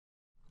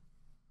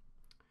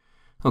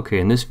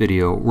Okay, in this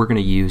video, we're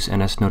going to use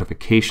NS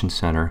Notification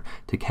Center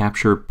to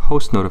capture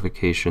post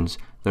notifications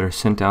that are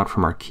sent out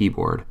from our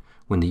keyboard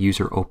when the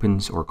user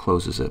opens or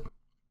closes it.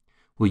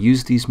 We'll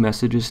use these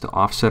messages to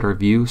offset our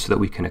view so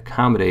that we can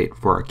accommodate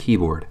for our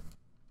keyboard.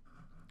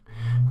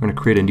 I'm going to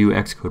create a new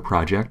Xcode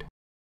project.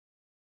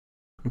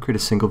 I'm going to create a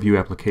single view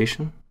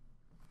application,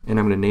 and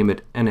I'm going to name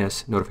it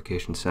NS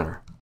Notification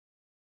Center.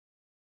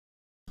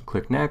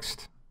 Click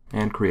Next,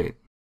 and Create.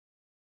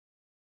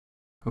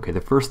 Okay,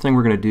 the first thing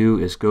we're going to do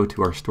is go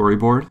to our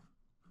storyboard.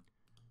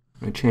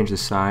 I'm going to change the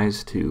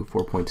size to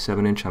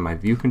 4.7 inch on my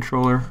view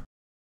controller,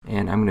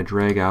 and I'm going to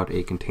drag out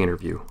a container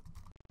view.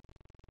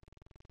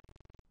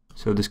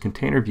 So this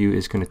container view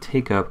is going to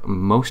take up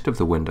most of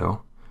the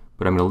window,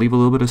 but I'm going to leave a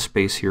little bit of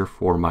space here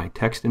for my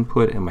text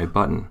input and my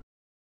button.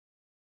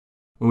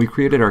 When we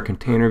created our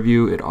container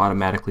view, it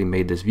automatically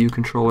made this view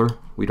controller.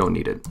 We don't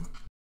need it.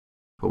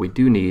 What we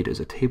do need is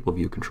a table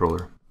view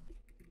controller.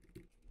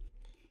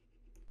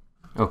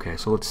 Okay,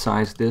 so let's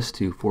size this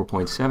to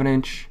 4.7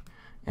 inch,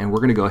 and we're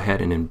going to go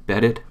ahead and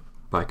embed it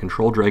by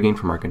control dragging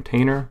from our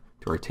container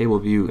to our table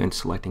view and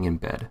selecting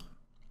embed.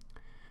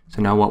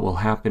 So now what will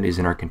happen is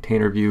in our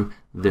container view,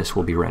 this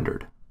will be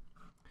rendered.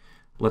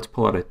 Let's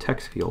pull out a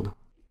text field,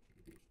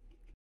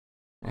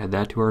 add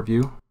that to our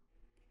view,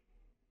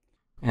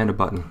 and a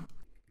button,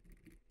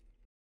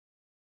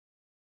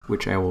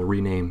 which I will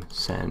rename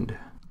Send.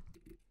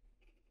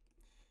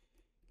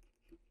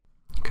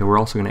 Okay, we're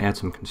also going to add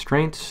some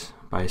constraints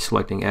by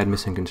selecting Add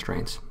Missing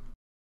Constraints.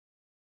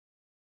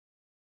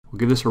 We'll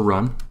give this a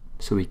run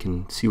so we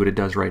can see what it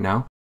does right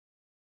now.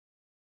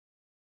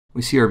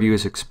 We see our view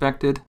as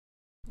expected,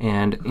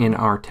 and in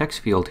our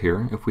text field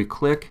here, if we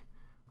click,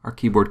 our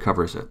keyboard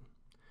covers it.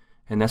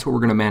 And that's what we're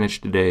going to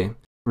manage today.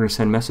 We're going to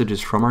send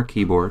messages from our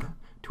keyboard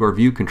to our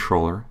view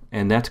controller,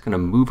 and that's going to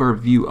move our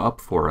view up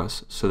for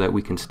us so that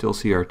we can still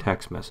see our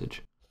text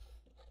message.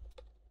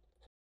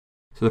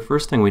 So the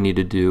first thing we need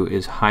to do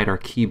is hide our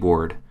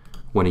keyboard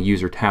when a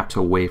user taps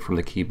away from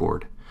the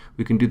keyboard.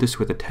 We can do this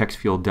with a text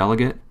field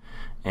delegate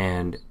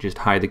and just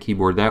hide the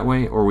keyboard that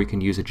way, or we can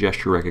use a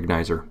gesture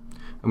recognizer.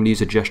 I'm going to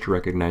use a gesture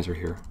recognizer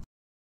here.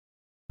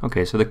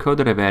 Okay, so the code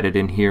that I've added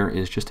in here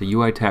is just a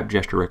UI tap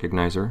gesture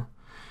recognizer,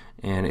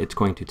 and it's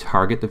going to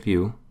target the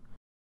view.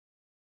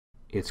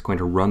 It's going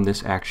to run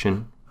this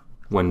action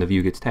when the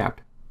view gets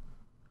tapped.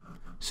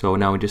 So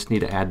now we just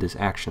need to add this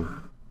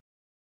action.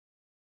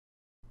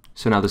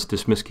 So now this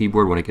dismiss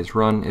keyboard, when it gets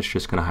run, it's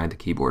just going to hide the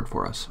keyboard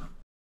for us.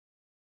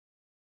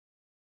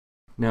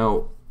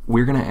 Now,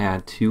 we're going to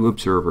add two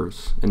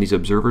observers, and these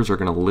observers are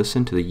going to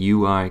listen to the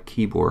UI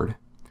keyboard,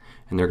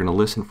 and they're going to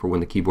listen for when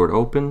the keyboard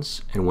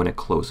opens and when it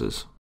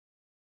closes.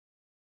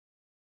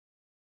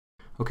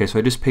 Okay, so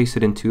I just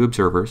pasted in two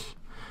observers.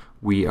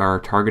 We are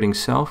targeting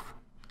self,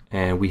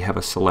 and we have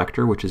a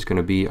selector, which is going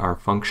to be our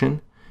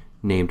function,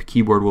 named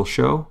keyboard will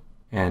show,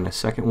 and a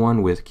second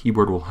one with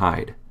keyboard will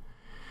hide.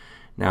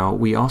 Now,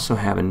 we also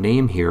have a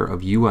name here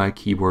of UI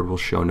keyboard will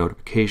show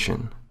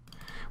notification.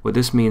 What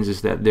this means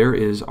is that there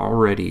is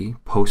already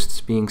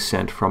posts being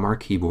sent from our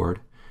keyboard,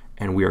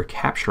 and we are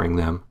capturing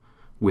them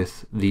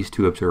with these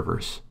two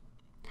observers.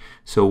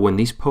 So when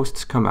these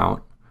posts come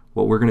out,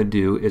 what we're going to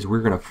do is we're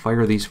going to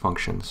fire these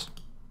functions.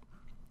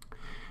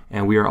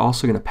 And we are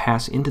also going to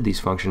pass into these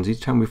functions,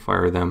 each time we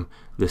fire them,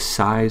 the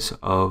size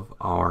of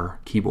our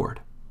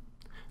keyboard.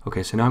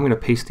 Okay, so now I'm going to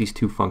paste these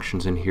two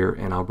functions in here,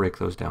 and I'll break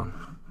those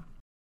down.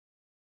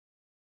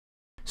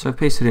 So I've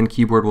pasted in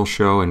keyboard will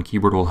show and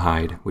keyboard will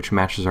hide, which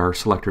matches our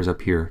selectors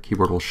up here,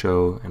 keyboard will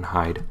show and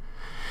hide.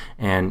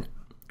 And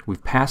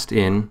we've passed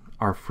in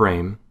our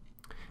frame,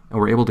 and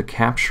we're able to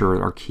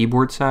capture our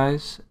keyboard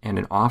size and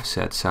an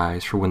offset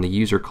size for when the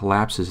user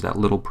collapses that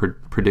little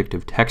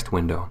predictive text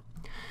window.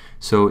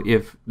 So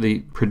if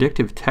the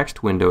predictive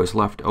text window is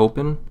left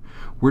open,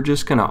 we're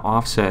just going to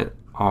offset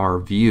our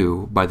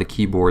view by the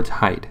keyboard's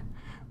height.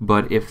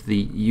 But if the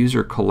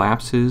user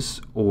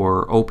collapses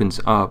or opens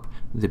up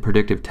the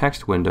predictive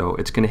text window,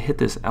 it's going to hit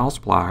this else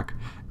block,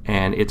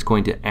 and it's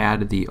going to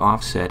add the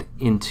offset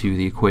into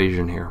the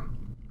equation here.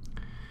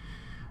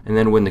 And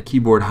then when the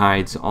keyboard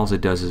hides, all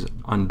it does is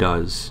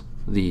undoes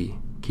the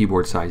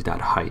keyboard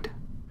size.height.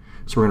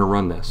 So we're going to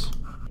run this.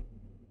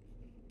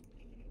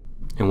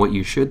 And what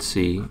you should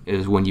see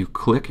is when you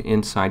click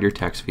inside your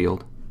text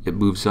field, it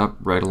moves up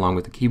right along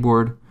with the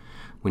keyboard.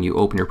 When you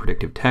open your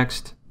predictive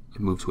text,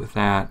 it moves with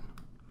that,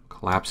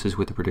 collapses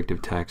with the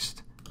predictive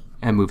text,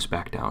 and moves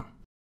back down.